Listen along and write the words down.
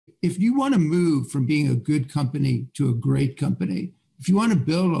if you want to move from being a good company to a great company, if you want to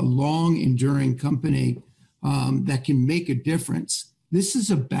build a long, enduring company that can make a difference, this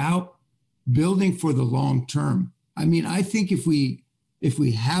is about building for the long term. I mean, I think if we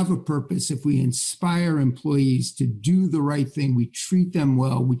have a purpose, if we inspire employees to do the right thing, we treat them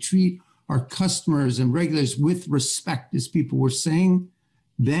well, we treat our customers and regulators with respect, as people were saying,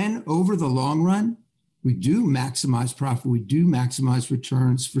 then over the long run, we do maximize profit, we do maximize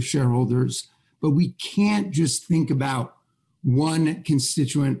returns for shareholders, but we can't just think about one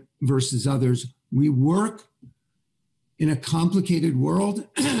constituent versus others. We work in a complicated world,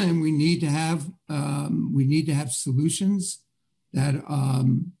 and we need to have solutions that are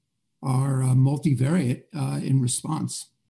multivariate in response.